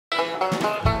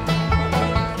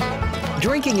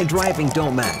Drinking and driving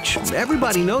don't match.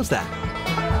 Everybody knows that.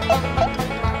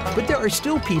 But there are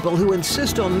still people who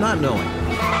insist on not knowing.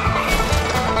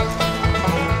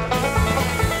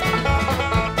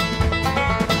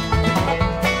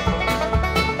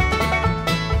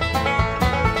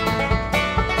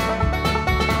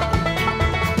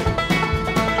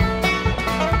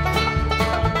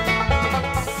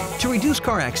 To reduce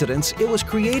car accidents, it was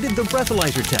created the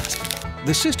Breathalyzer test.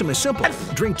 The system is simple.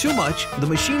 Drink too much, the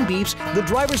machine beeps, the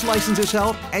driver's license is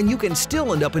held, and you can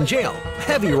still end up in jail.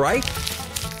 Heavy, right?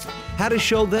 How to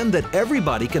show them that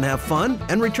everybody can have fun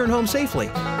and return home safely.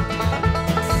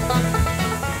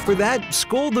 For that,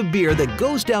 Skol, the beer that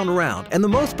goes down round and the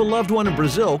most beloved one in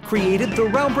Brazil, created the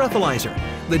round breathalyzer,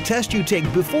 the test you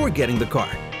take before getting the car.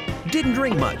 Didn't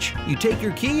drink much. You take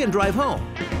your key and drive home.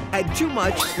 Had too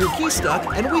much, your key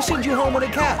stuck, and we send you home in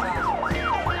a cab.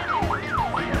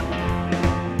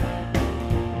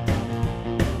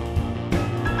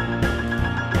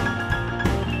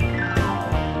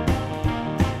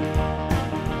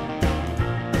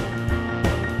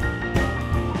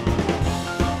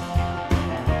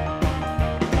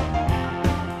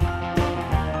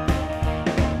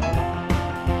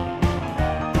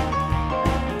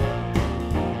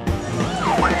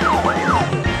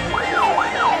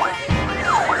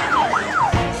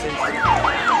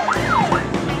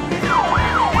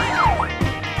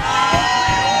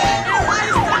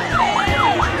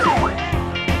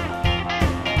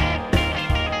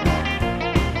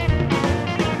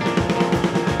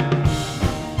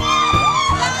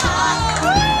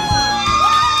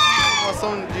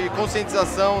 De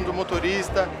conscientização do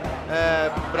motorista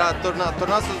para tornar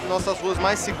nossas ruas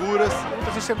mais seguras.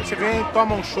 Muitas vezes você vem,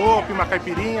 toma um chopp, uma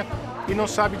caipirinha e não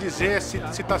sabe dizer se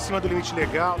está acima do limite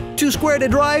legal. Too square to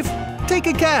drive? Take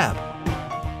a cab.